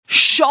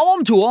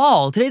Shalom to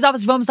all. Today's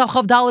office Yevamos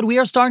Chav Daled. We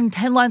are starting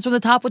 10 lines from the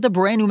top with the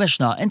brand new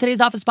Mishnah. And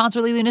today's office sponsor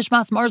Lili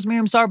Nishmas Mars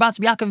Miriam Sar Bas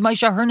Yaakov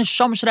Maisha her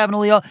Neshama should have an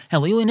aliyah,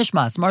 and Lili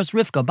Nishmas Mars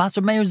Rivka Bas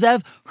Meir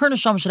Zev her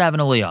Neshama should have an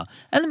aliyah.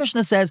 And the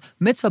Mishnah says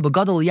mitzvah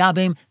begadol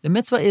yabim. The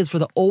mitzvah is for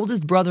the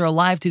oldest brother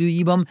alive to do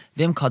yibam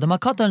vim kadam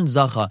akatan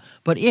zacha.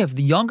 But if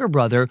the younger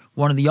brother,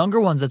 one of the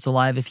younger ones that's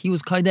alive, if he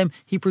was kaidem,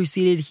 he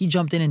preceded, he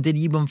jumped in and did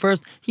yibam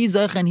first, he's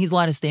zach and he's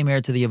allowed to stay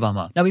married to the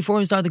Yevama. Now before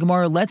we start the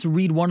Gemara, let's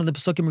read one of the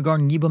pesukim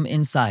regarding yibam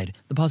inside.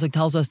 The pasuk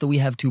tells us that we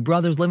have two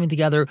brothers living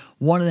together.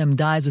 One of them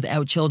dies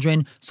without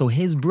children, so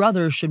his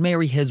brother should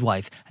marry his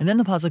wife. And then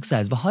the pasuk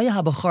says, "V'haya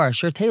habachar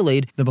asher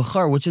teled," the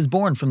bachar which is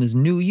born from this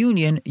new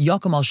union,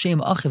 yakum al shem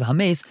achiv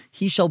hames,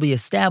 he shall be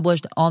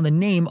established on the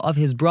name of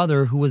his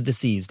brother who was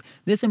deceased.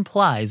 This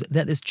implies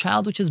that this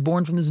child which is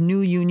born from this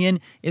new union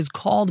is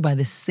called by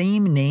the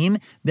same name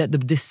that the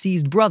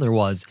deceased brother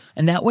was,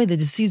 and that way the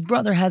deceased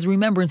brother has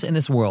remembrance in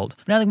this world.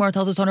 Now the Gemara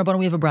tells us, "Tana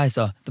we have a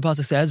brisa." The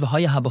pasuk says,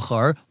 "V'haya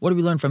habachar." What do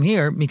we learn from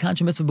here?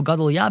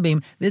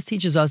 This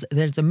teaches us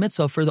that it's a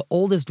mitzvah for the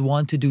oldest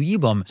one to do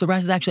yibam. So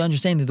Bryce is actually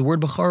understanding that the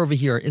word bachar over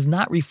here is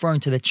not referring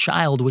to the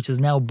child which is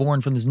now born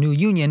from this new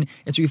union.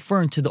 It's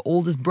referring to the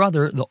oldest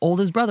brother. The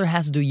oldest brother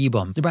has to do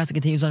yibam. The Bryce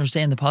continues to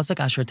understand the pasuk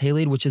asher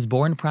teled, which is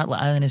born prat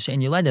la'aylanis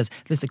she'en yoledes.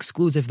 This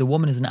excludes if the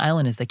woman is an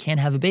aylanis that can't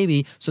have a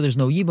baby, so there's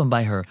no yibam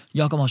by her.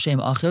 Yakum al shem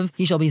achiv,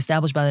 he shall be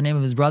established by the name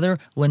of his brother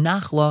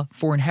lenachla,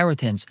 for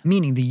inheritance,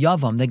 meaning the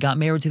yavam that got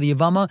married to the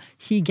Yevama,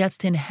 he gets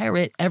to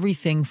inherit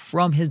everything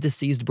from his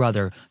deceased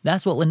brother.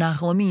 That's what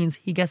lenachla means.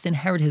 He gets to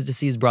inherit his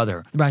deceased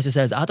brother. The Brisa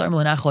says,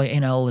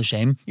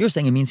 you're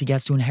saying it means he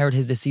gets to inherit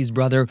his deceased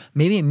brother.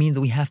 Maybe it means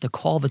that we have to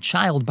call the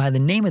child by the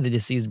name of the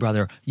deceased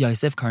brother.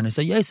 Yosef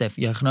Karnasa Yosef,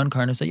 Yechanan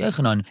Karnasa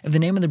Yechanan. If the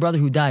name of the brother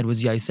who died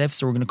was Yosef,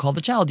 so we're going to call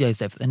the child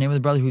Yosef. The name of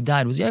the brother who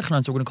died was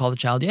Yechanan, so we're going to call the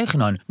child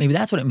Yechanan. Maybe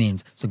that's what it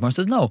means. So Gemara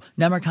says, no.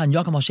 Namar Khan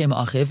Yakum al Shem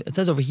Achiv. It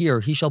says over here,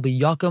 he shall be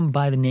Yakum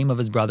by the name of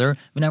his brother.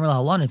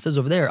 It says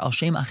over there, Al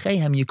Shem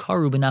Achehem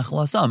Yikaru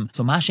b'Nachla Asam.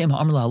 So Mashem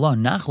Ha'amr La'Allah,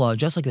 Nachla,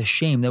 just like the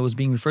shame that was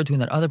being referred to in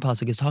that other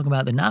pasuk is talking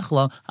about the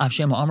Nachla, Av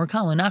Shem Ha'amr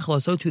Kala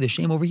Nachla, so too the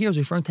shame over here is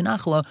referring to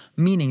Nachla,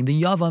 meaning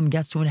the Yavam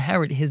gets to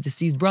inherit his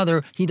deceased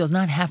brother. He does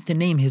not have to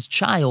name his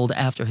child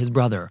after his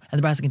brother.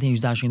 And the Brisa continues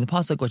dashing the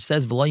pasuk, which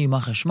says, V'layu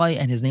machashmai,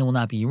 and his name will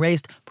not be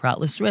erased. Prat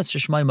l'sris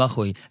sheshmai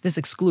machui. This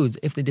excludes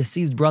if the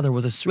deceased brother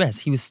was a sris,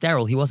 he was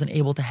sterile, he wasn't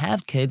able to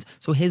have kids,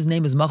 so his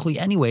name is machui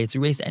anyway, it's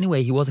erased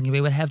anyway, he wasn't going to be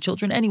able to have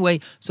children anyway,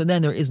 so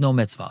then there is no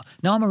mitzvah.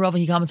 Now Amar Rava,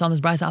 he comments on this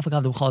Brisa,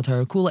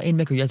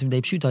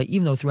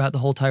 even though throughout the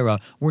whole Torah,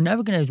 we're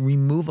never going to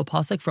remove a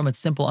pasuk from its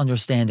simple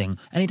understanding.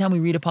 Anytime we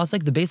read a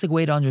pasuk, the basic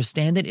way to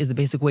understand it is the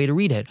basic way to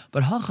read it.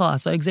 But the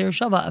Gzeir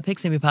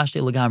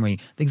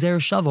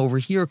Shava over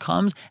here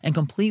comes and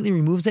completely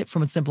removes it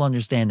from its simple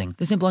understanding.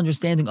 The simple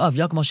understanding of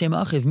Yakum al Shem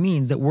Achiv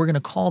means that we're going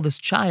to call this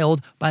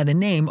child by the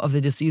name of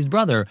the deceased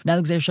brother. Now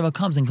the Gzeir Shava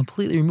comes and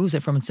completely removes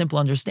it from its simple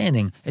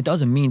understanding. It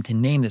doesn't mean to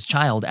name this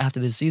child after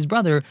the deceased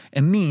brother.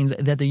 It means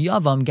that the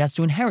Yavam gets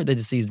to inherit the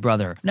deceased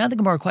brother. Now the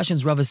Gemara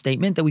questions Rava's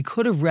statement that we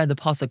could have read the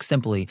pasuk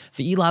simply.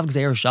 V'ilav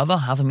Gzeir Shava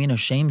havamina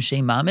shame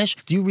mamish.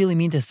 Do you really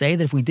mean to say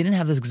that if we didn't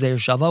have this Gzeir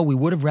Shava, we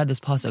would have read this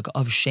pasuk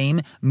of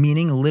shame,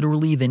 meaning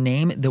literally the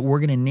name that we're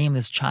going to name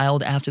this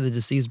child after the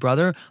deceased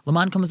brother?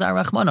 Laman kamazar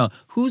rachmana.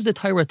 Who's the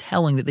Torah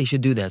telling that they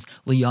should do this?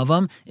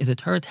 Liyavam, is the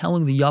Torah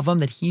telling the Yavam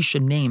that he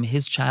should name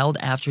his child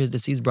after his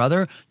deceased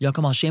brother?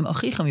 Yakam al shem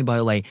achicha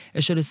mibayalei.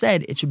 It should have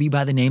said it should be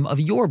by the name of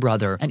your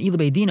brother. And Ila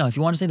Beidina, if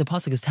you want to say the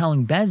pasuk is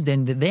telling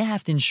Bezdin that they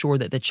have to ensure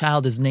that the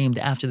child is named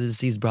after the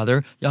deceased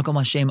brother, Yakam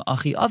Hashem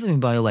achi avim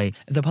mibayalei.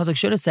 The pasuk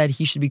should have said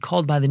he should be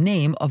called by the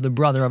name of the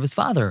brother of his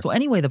father. So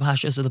anyway, the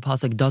pashtus of the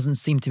pasuk doesn't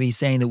seem to be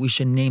saying that we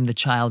should name the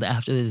child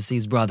after the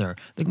deceased brother.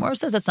 The Gemara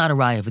says that's not a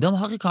raya.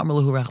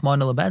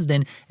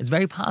 It's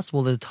very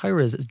possible that the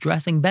Torah is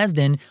addressing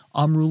Bezdin,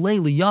 Amrulei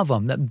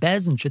liyavam, that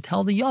Bezdin should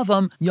tell the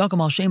Yavam, Yakam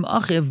al Shem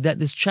achiv, that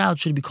this child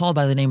should be called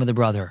by the name of the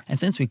brother. And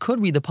since we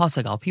could read the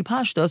pasuk al pi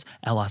pashtus,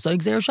 elasoi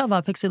Gzeir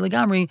Shava pixel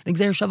legamri, the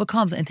Gzeir Shava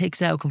comes and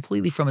takes it out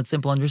completely from its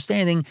simple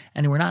understanding,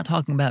 and we're not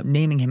talking about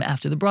naming him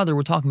after the brother,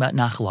 we're talking about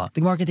Nachla.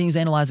 The Gemara continues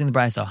analyzing the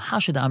Brisa.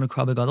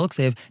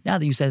 Now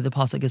that you said the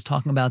pasuk is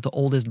talking about the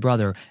oldest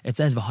brother, it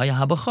says V'haya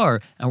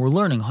habachar, and we're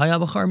learning Haya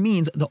habachar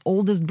means the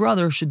oldest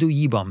brother should do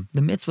yibam.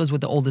 The mitzvah is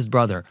with the oldest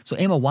brother. So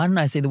Emma, why don't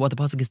I say that what the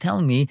pasuk is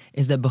telling me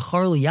is that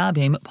bachar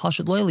liyabim,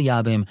 pashat loy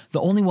liyabim.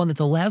 The only one that's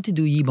allowed to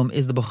do yibam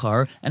is the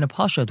bachar, and a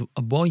pashat,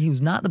 a boy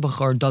who's not the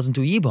bachar, doesn't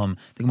do yibam.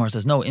 The Gemara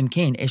says, no,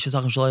 imkain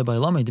eshesachim shalei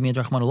ba'ilami demi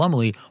rachman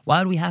alamali.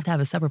 Why do we have to have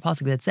a separate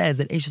pasuk that says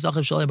that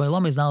eshesachim shalei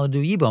ba'ilami is not allowed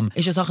to do yibam?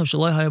 Eshesachim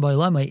shalei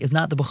ba'ilami is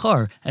not the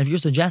bachar, and if you're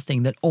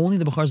suggesting that only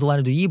the bachar is allowed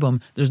to do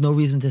yibam, there's no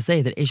reason to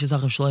say that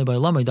eshesachim shalei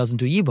ba'ilami doesn't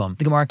do yibam.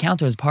 The Gemara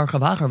counters parcha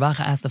vachar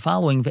vacha asks the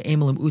following: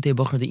 ve'emelim ute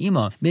bachar de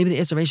ima. Maybe the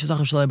isra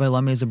eshesachim shalei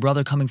ba'ilami is a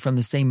brother coming from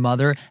the same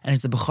mother, and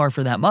it's a bachar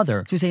for that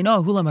mother. So we say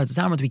no,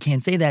 hulam we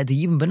can't say that.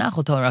 The yibam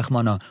benachla tel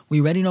rachmana.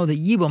 We already know that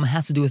yibam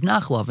has to do with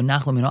nachla, and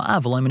nachla min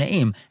ha'av, v'lo min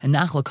ha'im, and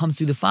nachla comes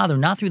through the father,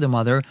 not through the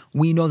mother.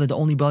 We know that the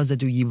only brothers that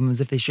do yibam is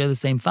if they share the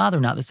same father,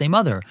 not the same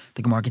mother.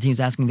 The Gemara continues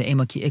asking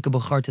ve'ema ki ikka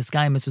bachar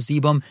teskayim mitzvos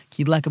yibam,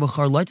 ki leka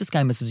b'char loitis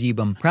kai mitzvah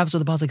yibam. Perhaps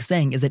what the pasuk is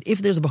saying is that if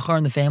there's a b'char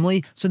in the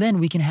family, so then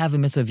we can have a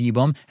mitzvah of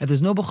yibam. If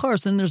there's no b'char,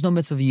 so then there's no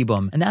mitzvah of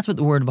yibam. And that's what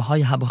the word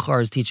v'haya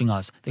ha-b'char is teaching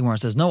us. The Gemara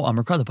says, no,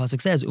 Amar Kra, the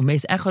pasuk says,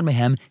 umeis echad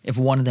mehem, if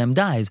one of them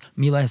dies,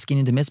 mila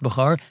eskinin to miss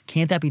b'char,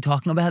 can't that be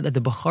talking about that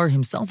the b'char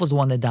himself was the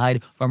one that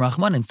died,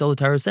 v'amrachman, and still the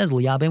Torah says,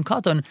 liyabim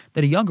katan,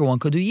 that a younger one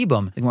could do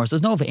yibam. The Gemara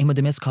says, no, v'ema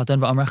demis katan,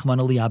 v'amrachman,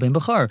 liyabim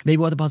b'char. Maybe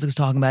what the pasuk is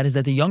talking about is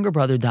that the younger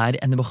brother died,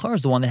 and the b'char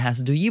is the one that has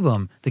to do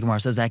yibam. The Gemara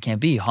says that can't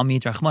be.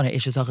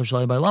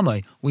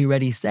 We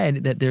already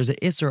said that there's an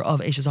isser of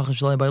Eshes Achav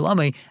Shalei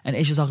Bailamei, and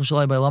Eshes Achav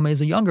Shalei Bailamei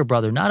is a younger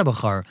brother, not a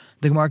b'char.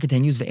 The Gemara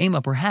continues,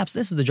 Ve'ema, perhaps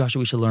this is the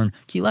Joshua we should learn.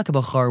 Ki leka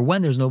b'char,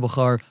 when there's no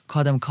b'char,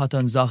 kadam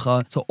katan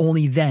zacha, so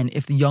only then,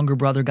 if the younger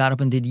brother got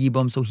up and did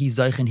yibam, so he's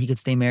zaych and he could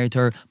stay married to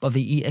her. But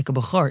ve'i eka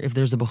b'char, if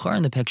there's a b'char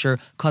in the picture,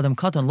 kadam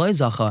katan loy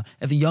zacha,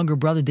 if the younger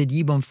brother did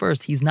yibam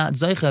first, he's not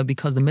zaycha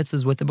because the mitzvah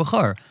is with the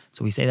b'char.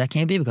 So we say that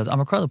can't be because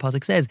Amar Kra, the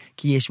pasuk says,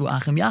 Ki yeshvu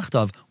achim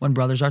yachtav, when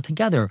brothers are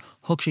together.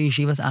 Hukshe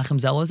yeshivas achim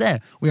zelozeh.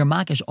 We are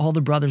makish all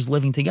the brothers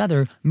living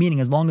together, meaning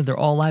as long as they're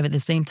all alive at the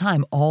same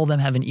time, all of them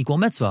have an equal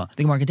mitzvah.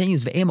 The Gemara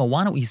continues, Ve'ema,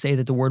 why don't we say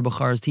that the word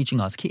b'char is teaching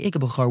us? Ki eka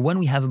b'char, when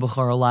we have a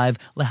b'char alive,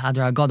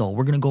 lehadra gadol,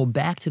 we're going to go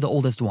back to the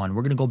oldest one.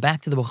 We're going to go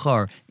back to the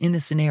b'char in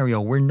this scenario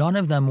where none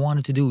of them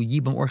wanted to do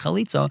yibam or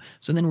chalitza.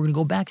 So then we're going to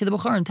go back to the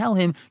b'char and tell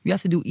him you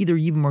have to do either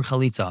yibam or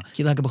chalitza.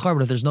 Ki leka b'char,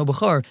 but if there's no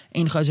b'char,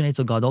 ein chazon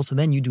etzel gadol, so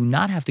then you do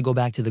not have to go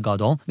back to the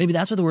gadol. Maybe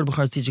that's what the word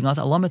b'char is teaching us.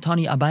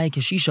 Alamatani abaye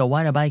keshisha.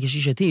 Why did abaye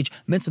keshisha teach?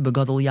 Mitzvah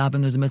b'gadol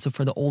yabim. There's a mitzvah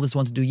for the oldest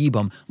one to do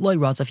yibam. Loi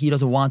ratz, if he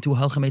doesn't want to,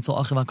 halchem etzel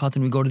achiv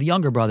akatan, we go to the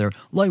younger brother.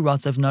 Loi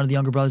ratz, if none of the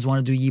younger brothers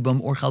want to do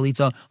yibam or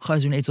chalitza,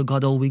 chazon etzel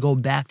gadol, we go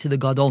back to the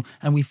gadol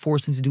and we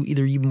force him to do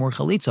either yibam or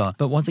chalitza.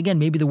 But once again,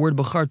 maybe the word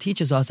b'char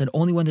teaches us that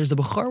only when there's a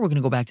b'char we're going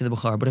to go back to the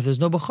b'char. But if there's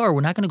no b'char,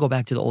 we're not going to go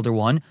back to the older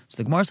one. So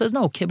the Gemara says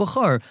no, ki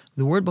b'char.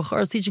 The word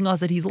b'char is teaching us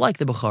that he's like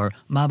the b'char.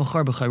 Ma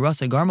b'char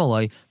b'chayrasei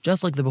garmalai,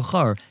 just like the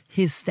b'char.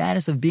 His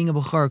status of being a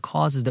b'char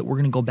causes that we're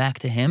going to go back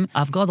to him.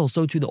 Afgadol,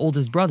 so too the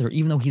oldest brother,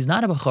 even though he's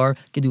not a b'char,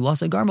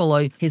 gedulasei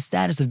garmalai, his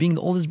status of being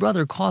the oldest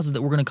brother causes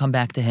that we're going to come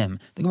back to him.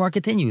 The Gemara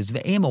continues,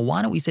 ve'ema,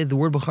 why don't we say that the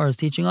word b'char is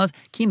teaching us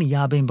ki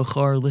miyabim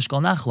b'char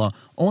lishkal nachla,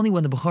 only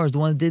when the b'char is the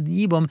one that did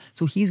the yibam,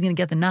 so he's going to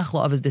get the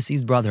nachla of his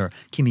deceased brother.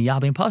 Ki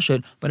miyabim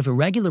pashut, but if a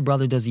regular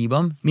brother does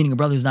yibam, meaning a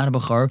brother who's not a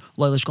b'char,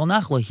 lo lishkal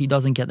nachla, he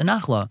doesn't get the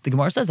nachla. The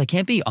Gemara says that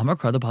can't be. Amar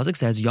Kra, the pasuk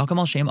says, Yakam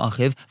al shem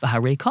achiv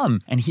v'harei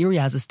kam, and here he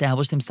has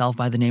established himself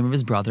by the name of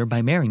his brother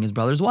by marrying his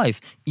brother's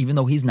wife, even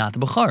though he's not the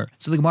b'char.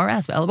 So the Gemara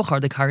asks, the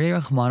pasuk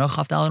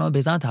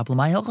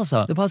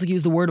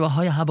used the word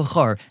v'haya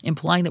ha-b'char,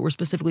 implying that we're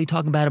specifically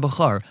talking about a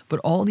b'char, but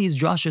all these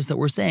drashas that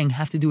we're saying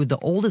have to do with the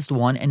oldest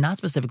one and not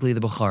specifically the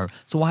b'char.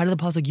 So why did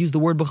the pasuk use the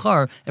word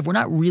b'char if we're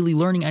not really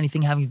learning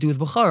anything having to do with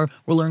b'char,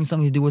 we're learning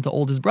something to do with the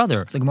oldest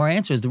brother? So the Gemara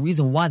answers, the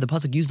reason why the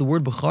pasuk used the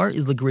word b'char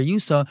is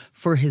l'greyusa,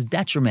 for his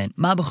detriment.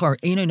 Ma b'char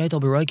eino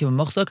noitel b'roy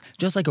k'b'mochsuk,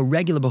 just like a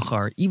regular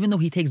b'char, even though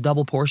he takes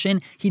double portion,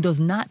 he does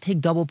not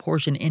take double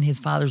portion in his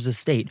father's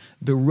estate.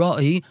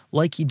 B'ro'i,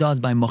 like he does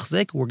by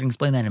muchzik, we're going to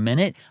explain that in a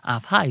minute.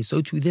 Afhai,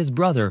 so to this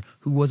brother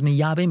who was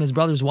miyabim, his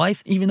brother's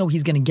wife, even though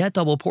he's going to get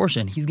double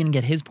portion, he's going to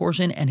get his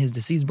portion and his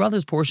deceased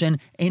brother's portion.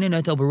 Eino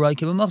noitel b'roy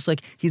k'b'mochsuk,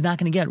 he's not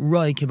going to get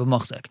roy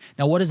k'b'mochsuk.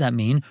 Now what does that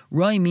mean?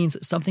 Roy means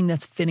something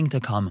that's fitting to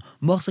come.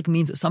 Mochsuk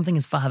means something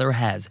his father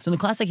has. So in the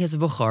classic case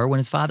of b'char, when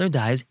his father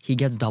dies, he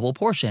gets double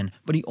portion,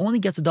 but he only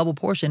gets a double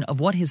portion of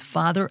what his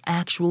father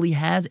actually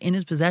has in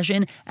his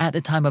possession at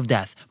the time of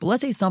death. But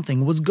let's say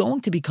something was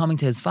going to be coming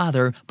to his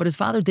father, but his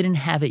father didn't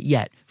have it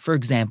yet. For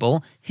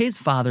example, his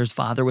father's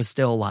father was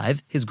still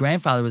alive, his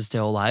grandfather was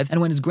still alive, and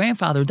when his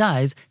grandfather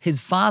dies, his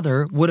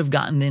father would have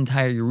gotten the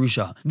entire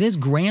Yerusha. This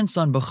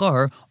grandson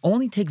b'char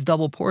only takes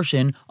double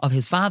portion of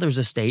his father's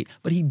estate,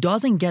 but he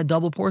doesn't get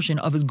double portion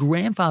of his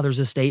grandfather's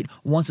estate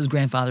once his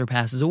grandfather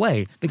passes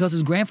away, because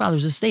his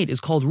grandfather's estate is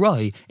called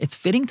roy. It's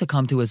fitting to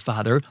come to his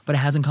father, but it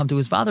hasn't come to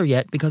his father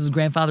yet because his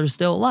grandfather is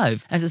still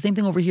alive. And it's the same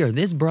thing over here.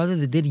 This brother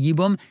that did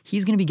yibum,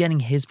 he's going to be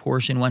getting his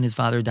portion when his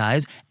father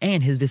dies,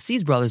 and his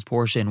deceased brother's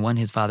portion when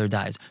his father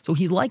dies. So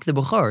he's like the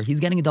b'char, he's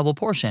getting a double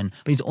portion,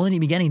 but he's only going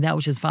to be getting that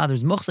which his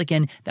father's muchzik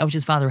in, that which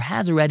his father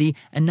has already,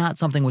 and not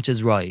something which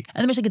is roy.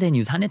 And the Mishnah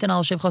continues, Hanitan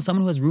al shivcha,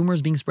 someone who has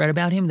rumors being spread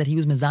about him that he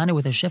was mezana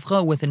with a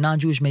shivcha, with a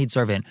non-Jewish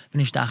maidservant,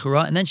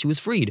 and then she was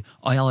freed.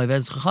 We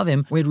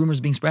had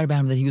rumors being spread about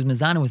him that he was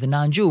mezana with a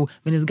non-Jew,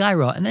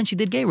 and then she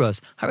did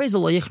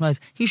geiros.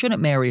 He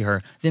shouldn't marry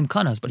her.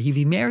 But if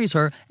he marries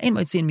her,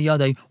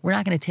 we're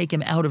not going to take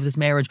him out of this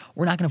marriage,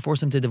 we're not going to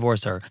force him to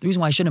divorce her. The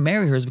reason why I shouldn't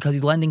marry her is because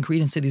he's lending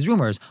credence to these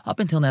rumors. Up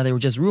until now, they were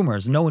just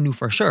rumors. No one knew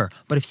for sure.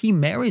 But if he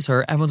marries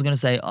her, everyone's going to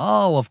say,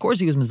 oh, of course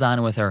he was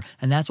mezana with her,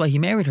 and that's why he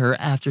married her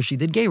after she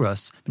did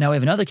geiros. Now we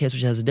have another case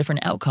which has a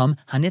different outcome.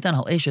 Hanitan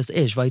hal eshes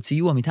ish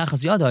v'yitziyu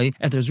mitachas yadai.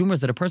 If there's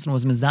rumors that a person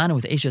was mezana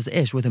with eshes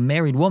ish, with a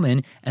married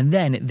woman, and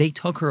then they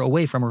took her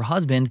away from her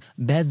husband,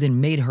 Bezdin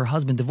made her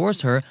husband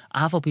divorce her,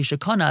 afal pi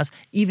shekanas,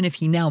 even if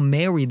he now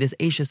married this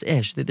eshes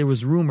ish, that there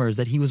was rumors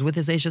that he was with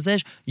this eshes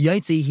ish,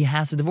 yaitzi, he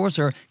has to divorce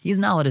her, he's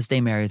not allowed to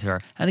stay married to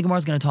her. I think Gemara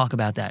is going to talk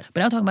about that.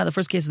 But now talking about the first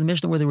first case of the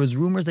Mishnah where there was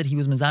rumors that he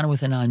was mezana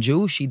with a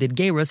non-Jew, she did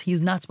gerus,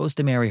 he's not supposed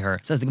to marry her.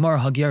 Says the Gemara,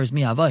 Hageris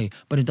mi havai,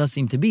 but it does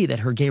seem to be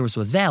that her gerus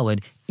was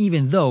valid,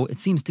 even though it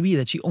seems to be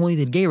that she only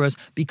did gerus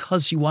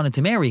because she wanted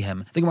to marry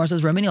him. The Gemara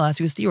says, Ramini asked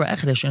you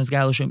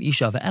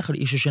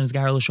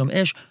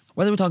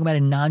whether we're talking about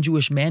a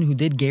non-Jewish man who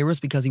did gerus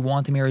because he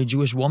wanted to marry a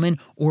Jewish woman,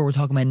 or we're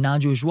talking about a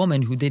non-Jewish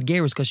woman who did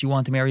gerus because she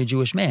wanted to marry a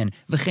Jewish man.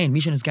 A person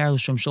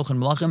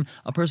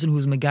who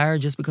is megar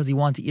just because he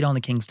wanted to eat on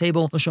the king's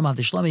table, he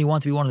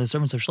wanted to be one of the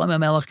servants of Shlomo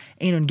Melech,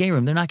 Einon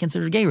gerim, they're not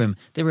considered gerim.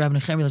 They were Rabbi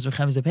Nechemi, that's Rabbi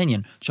Nechemi's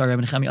opinion.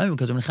 Rabbi Nechemi,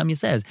 because Rabbi Nechemi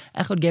says,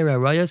 Echad geri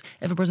arayos,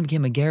 if a person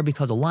became a ger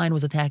because a lion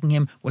was attacking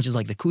him, which is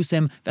like the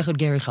kusim, Vechad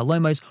geri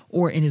chaloimos,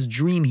 or in his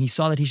dream he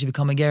saw that he should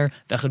become a ger,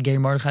 Vechad geri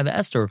Mordechai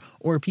Esther,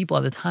 or people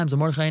at the times of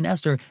Mordechai and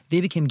Esther, they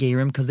became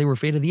gerim because they were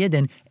afraid of the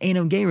Yidden,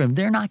 Einon gerim,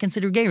 they're not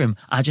considered gerim.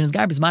 Ajin is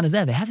gar bisman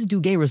hazeh, they have to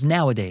do gerus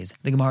nowadays.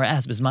 The Gemara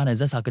asks, bisman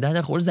hazeh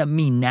hakadadach, what does that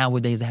mean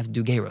nowadays they have to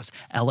do gerus?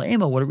 Ela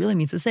what it really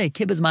means to say,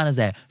 kibisman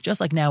hazeh, just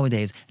like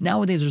nowadays.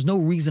 Nowadays there's no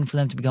reason for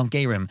them to become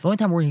gerim. The only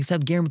time we're going to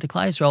accept gerim to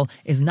Klal Yisrael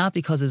is not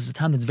because it's a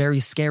time that's very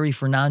scary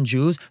for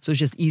non-Jews, so it's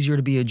just easier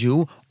to be a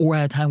Jew, or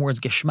at a time where it's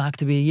geschmack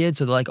to be a Yid,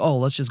 so they're like, oh,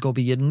 let's just go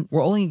be Yidden.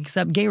 We're only going to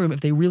accept gerim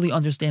if they really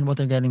understand what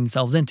they're getting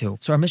themselves into.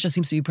 So our Mishnah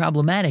seems to be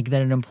problematic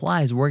that it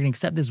implies we're going to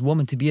accept this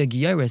woman to be a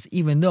Geiris,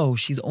 even though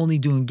she's only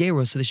doing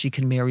gerus so that she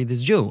can marry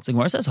this Jew. So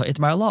Gemara says, the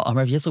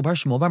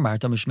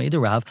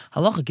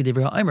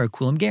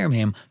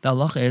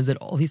halacha is that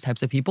all these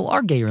types of people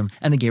are gerim,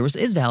 and the gerus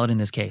is valid in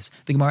this case.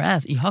 The Gemara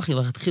asks, if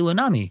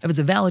it's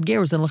a valid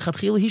gerus, then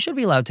lechatchila he should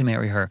be allowed to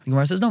marry her. The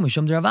Gemara says, no,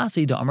 mishum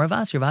Ravasi, da Amar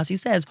Ravasi. Ravasi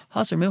says,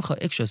 hasar mimcha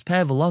ikshas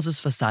pev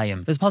v'lazus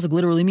fasayim. This pasuk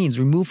literally means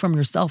remove from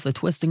yourself the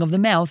twisting of the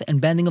mouth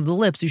and bending of the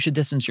lips you should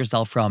distance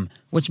yourself from,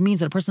 which means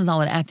that a person is not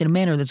allowed to act in a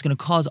manner that's going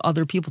to cause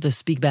other people to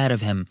speak bad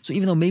of him. So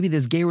even though maybe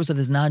this gerus of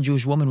this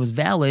non-Jewish woman was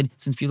valid,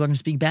 since people are going to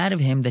speak bad of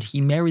him, that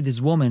he married this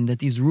woman, that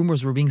these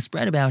rumors were being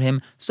spread about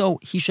him, so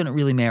he shouldn't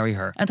really marry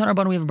her. And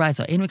Tanarbana, we have a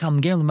brayso.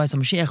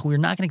 We're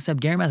not going to accept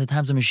gerim at the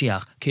times of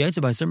Mashiach.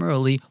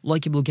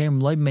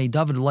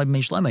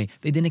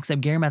 They didn't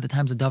accept gerim at the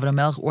times of David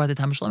HaMelech or at the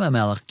time of Shlomo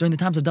HaMelech. During the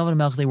times of David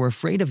HaMelech, they were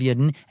afraid of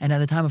Yidden, and at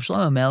the time of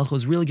Shlomo HaMelech, it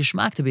was really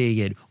geschmack to be a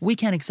Yid. We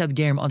can't accept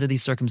gerim under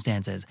these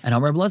circumstances. And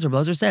Amar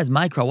Blazer says,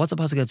 Mikra, what's the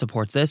pasuk that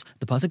supports this?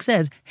 The pasuk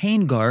says,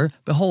 Hein gar,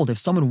 behold, if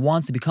someone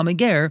wants to become a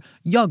ger,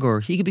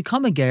 yagur, he could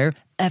become a ger,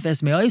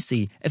 Fs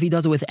me'osi, if he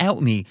does it without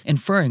me,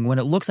 inferring when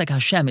it looks like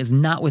Hashem is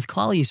not with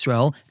Klal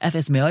Yisrael,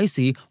 Fs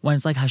me'osi, when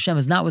it's like Hashem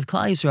is not with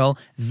Klal Yisrael,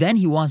 then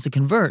he wants to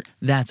convert,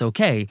 that's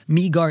okay.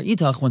 Mi gar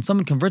itach, when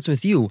someone converts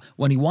with you,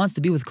 when he wants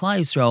to be with Klal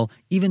Yisrael,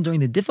 even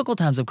during the difficult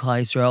times of Klal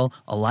Yisrael,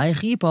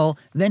 alayich yipol,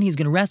 then he's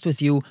going to rest with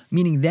you,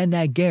 meaning then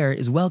that ger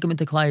is welcome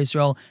into Klal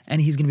Yisrael,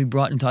 and he's going to be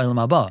brought into Olam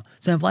Haba.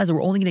 So it implies that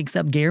we're only going to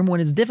accept gerim when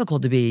it's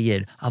difficult to be a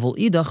Yid, avol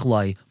idach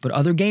lai, but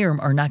other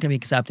gerim are not going to be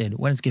accepted.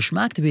 When it's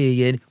geschmack to be a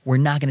Yid, we're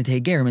not going to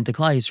take gerim into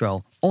Klal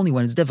Yisrael, only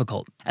when it's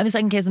difficult. And the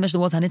second case of the Mishnah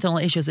was Hanitan al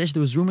Eshes Ish.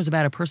 There was rumors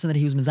about a person that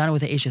he was mezana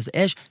with a Eshes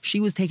Ish. She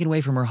was taken away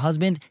from her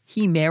husband.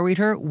 He married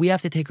her. We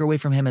have to take her away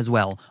from him as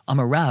well.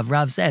 Amar Rav.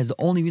 Rav says the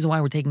only reason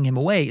why we're taking him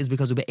away is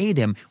because of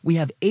Eidim. We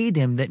have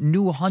Eidim that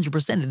knew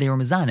 100% that they were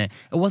mezana.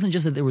 It wasn't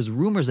just that there was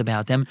rumors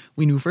about them.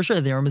 We knew for sure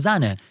that they were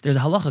mezana. There's a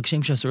halacha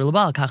kshem shasur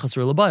lebal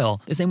kachasur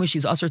lebayal. The same way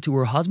she's usher to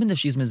her husband if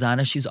she's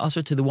mezana, she's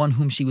usher to the one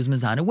whom she was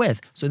mezana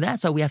with. So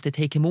that's why we have to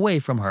take him away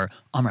from her.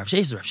 Amar Rav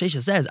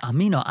Shesha says,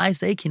 Amina, I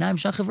say kinaim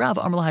shachiv Rav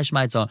Amar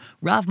lahashmaitza.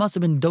 Rav must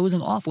have been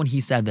dozing off when he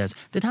said this.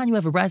 The time you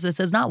have a brayso that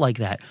says not like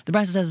that. The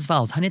brayso says as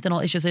follows: Hanitan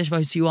al Eshes Ish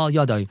v'hisiu al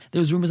yadai. There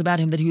was rumors about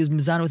him that he was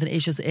mezana with an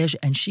Eshes Ish,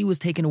 and she was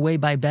taken away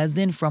by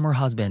Bezdin from her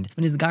husband.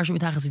 When he's the garshu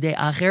mitachas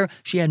acher,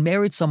 she had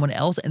married someone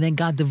else and then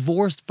got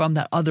divorced from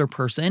that other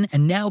person,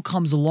 and now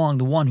comes along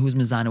the one who's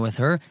mezana with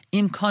her.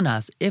 Im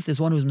kanas, if this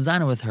one who's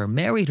mezana with her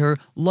married her,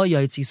 lo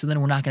yaitzi, so then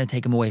we're not going to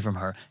take him away from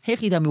her.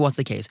 Hechi, tell me what's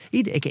the case?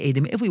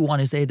 If we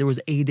want to say there was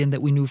Eidim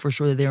that we knew for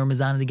sure that they were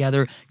mezana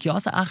together,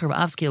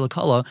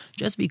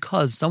 just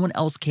because someone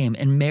else came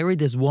and married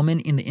this woman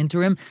in the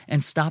interim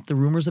and stopped the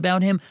rumors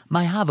about him,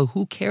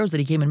 who cares that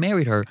he came and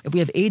married her? If we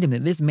have Eidim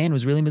that this man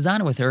was really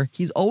mezana with her,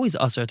 he's always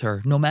usher to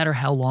her, no matter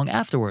how long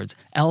afterwards.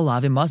 El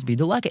must be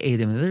deleka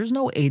Eidim. There's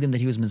no Eidim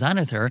that he was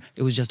mezana with her,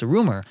 it was just a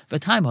rumor. The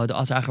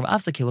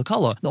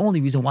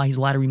only reason why he's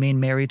allowed to remain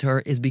married to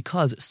her is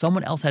because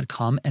someone else had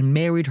come and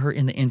married her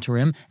in the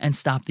interim and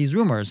stopped these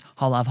rumors.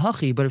 Halav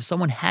hachi, but if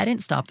someone hadn't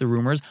stopped the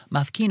rumors,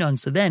 mafkinon,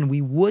 so then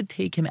we would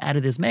take him out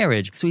of this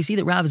marriage. So we see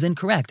that Rav is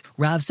incorrect.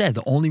 Rav said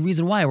the only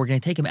reason why we're going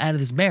to take him out of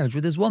this marriage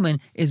with this woman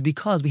is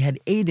because we had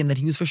Eidim that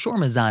he was for sure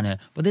mezana.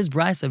 But this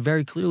brisa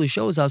very clearly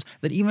shows us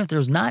that even if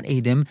there's not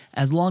Eidim,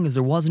 as long as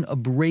there wasn't a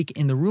break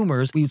in the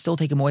rumors, we would still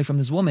take him away from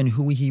this woman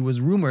who he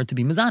was rumored to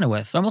be mezana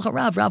with.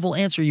 Rav will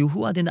answer you,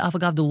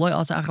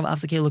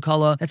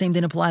 that same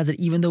din applies that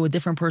even though a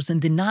different person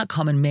did not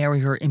come and marry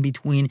her in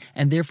between,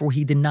 and therefore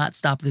he did not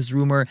stop this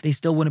rumor, they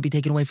still wouldn't be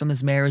taken away from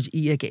this marriage.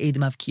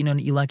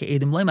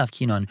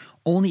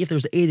 Only if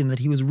there's Eidim that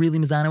he was really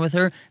mizana with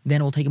her,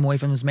 then we'll take him away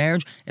from this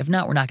marriage. If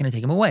not, we're not going to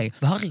take him away.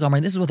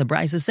 This is what the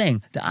Bryce is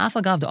saying.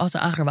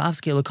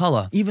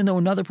 Even though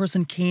another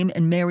person came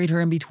and married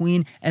her in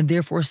between and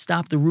therefore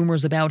stopped the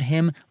rumors about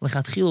him,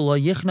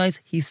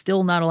 he's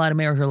still not allowed to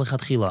marry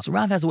her. So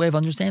Rav has a way of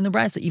understanding the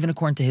Bryce, even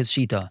according to his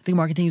Shita. The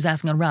Gemara continues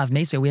asking on Rav,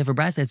 we have a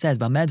Bryce that says,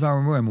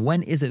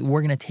 when is it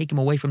we're going to take him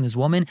away from this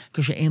woman?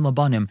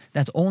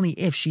 That's only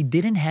if she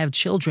didn't have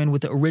children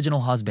with the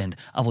original husband.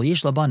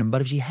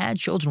 But if she had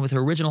children with her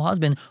original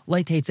husband,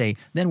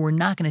 then we're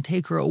not going to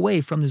take her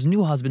away from this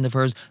new husband of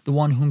hers, the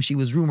one whom she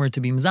was rumored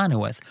to be mizana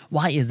with.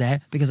 Why is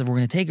that? Because if we're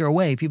going to take her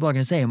away, people are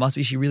going to say it must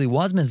be she really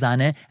was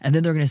mizana, and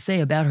then they're going to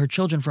say about her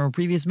children from her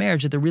previous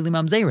marriage that they're really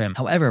mamzerim.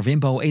 However, if we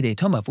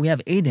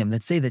have edim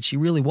that say that she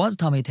really was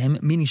tamei to him,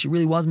 meaning she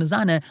really was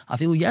mizana,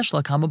 afilu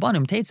yeshla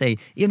kamabanim teitze.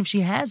 Even if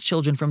she has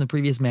children from the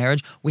previous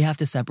marriage, we have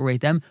to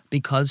separate them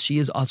because she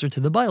is usher to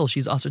the bail.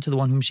 She's usher to the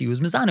one whom she was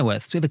mizana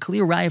with. So we have a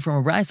clear raya from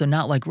a brisa,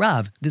 not like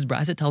Rav. This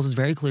brisa tells us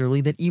very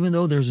clearly that even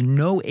though there's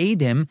no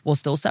edim, we'll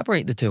still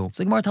separate the two.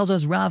 So the Gemara tells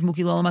us Rav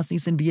mukilol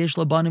masnisin b'yesh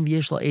labanim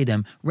v'yesh la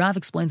edim. Rav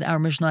explains our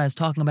Mishnah as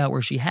talking about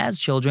where she has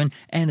children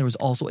and there was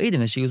also edim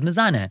that she was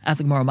mizana. Ask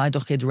the Gemara, why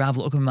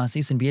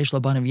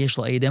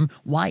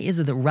is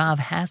it that Rav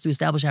has to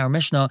establish our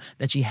Mishnah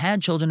that she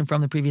had children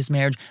from the previous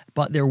marriage,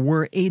 but there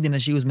were edim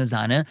that she was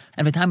mizana,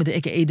 and the time of the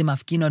edim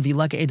afkinon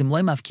v'ilaka edim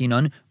loy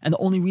mafkinon, and the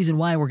only reason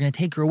why we're going to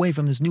take her away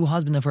from this new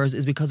husband of hers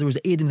is because there was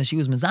edim that she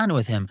was mizana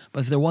with him.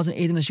 But if there wasn't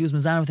edim that she was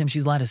mizana with him,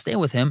 she's allowed to stay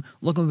with him.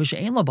 Look,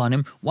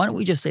 why don't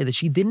we just say that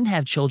she didn't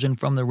have children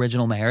from the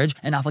original marriage,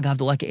 and afagav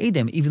delaka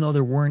edim, even though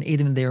there weren't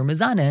edim they were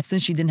mizana,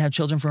 since she didn't have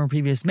children from her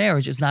previous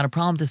marriage, it's not a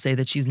problem to say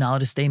that she's not allowed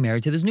to stay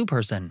married to this new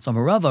person. So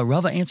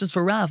Rava answers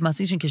for Rav,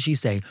 Masishin Kashi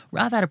say,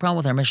 Rav had a problem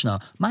with our Mishnah.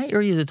 My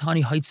area is the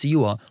Tani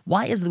Haitziyua.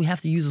 Why is it that we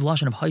have to use the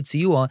lashon of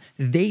Haitziyua?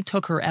 They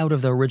took her out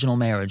of the original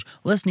marriage.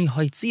 Listen,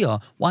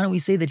 Haitziyah, why don't we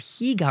say that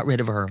he got rid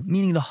of her,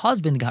 meaning the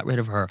husband got rid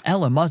of her?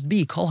 Ella must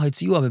be Kol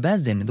Haitziyua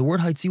bebezdin. The word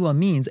Haitziyua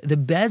means the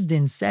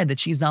Bezdin said that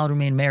she's not allowed to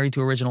remain married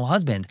to her original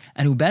husband.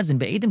 And who Bezdin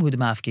be'edim hu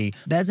demafki.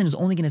 Bezdin is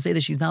only going to say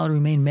that she's not allowed to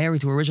remain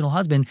married to her original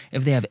husband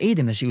if they have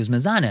edim that she was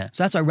mezana.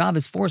 So that's why Rav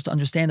is forced to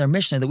understand our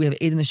Mishnah that we have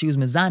edim that she was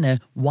mezana.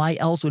 Why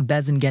else would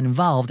Bezdin get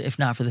involved if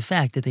not for the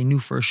fact that they knew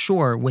for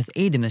sure with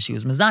edim that she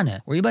was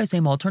mezana? Or by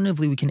saying,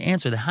 alternatively, we can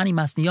answer that Hani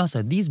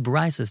Masniyasa, these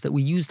brises that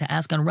we use to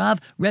ask on Rav,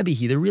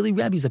 Rebbe, they're really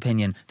Rebbe's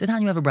opinion. The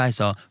time you have a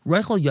brisa,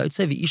 Reichel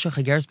Yotze v'isha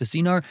chageres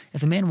besinar.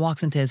 If a man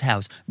walks into his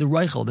house, the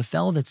Reichel, the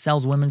fellow that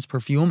sells women's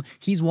perfume,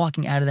 he's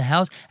walking out of the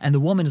house and the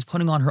woman is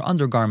putting on her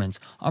undergarments.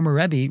 Amar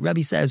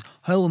Rebbe says,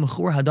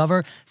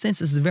 since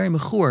this is very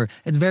mechur,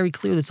 it's very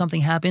clear that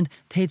something happened,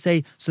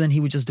 Teitze, so then he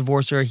would just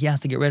divorce her, he has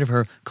to get rid of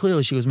her.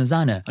 Clearly she was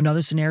mezana.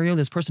 Another scenario,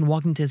 this person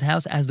walking to his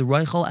house as the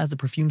Reichel, as the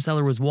perfume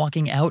seller was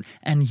walking out,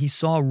 and he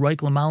saw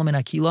Reichel Malam and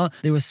Akila,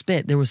 there was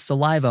spit, there was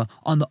saliva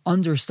on the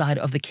underside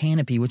of the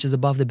canopy, which is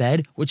above the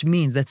bed, which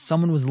means that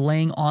someone was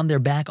laying on their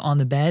back on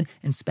the bed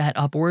and spat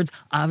upwards.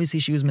 Obviously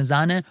she was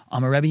mezana.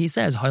 Amar Rebbe, he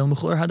says,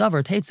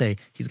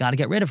 he's got to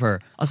get rid of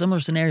her. A similar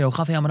scenario,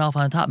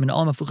 on top,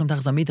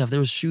 if there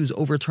was shoes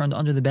overturned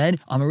under the bed,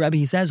 Amar Rebbe,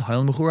 he says,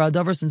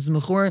 since it's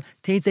mechur,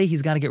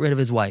 he's got to get rid of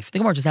his wife. The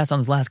Gemara just asked on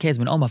this last case,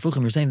 when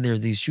you're saying that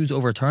there's these shoes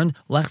overturned,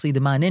 lechsi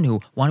deman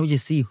inhu, why don't we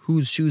just see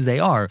whose shoes they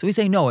are? So we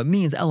say no, it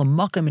means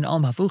elamakam in al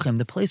mafuchim,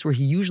 the place where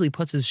he usually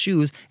puts his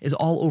shoes is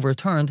all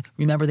overturned.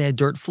 Remember, they had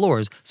dirt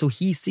floors, so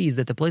he sees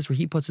that the place where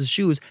he puts his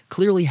shoes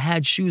clearly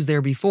had shoes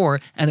there before,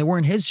 and they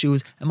weren't his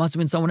shoes, it must have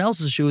been someone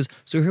else's shoes.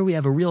 So here we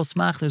have a real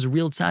smach, there's a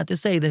real tzad to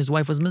say that his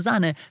wife was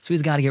mezana, so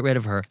he's got to get rid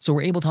of her. So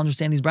we're able to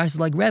understand these brises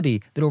like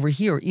Rebbe, that over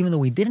here, even though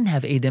we didn't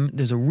have edim,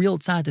 there's a real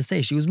tzad to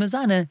say she was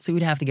mezana, so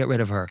we'd have to get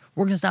rid of her.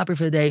 We're going to stop here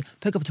for the day,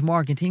 pick up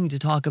tomorrow, continue to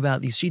talk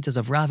about these shitas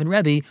of Rav and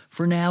Rebbe.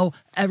 For now,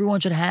 everyone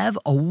should have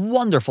a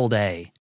wonderful day.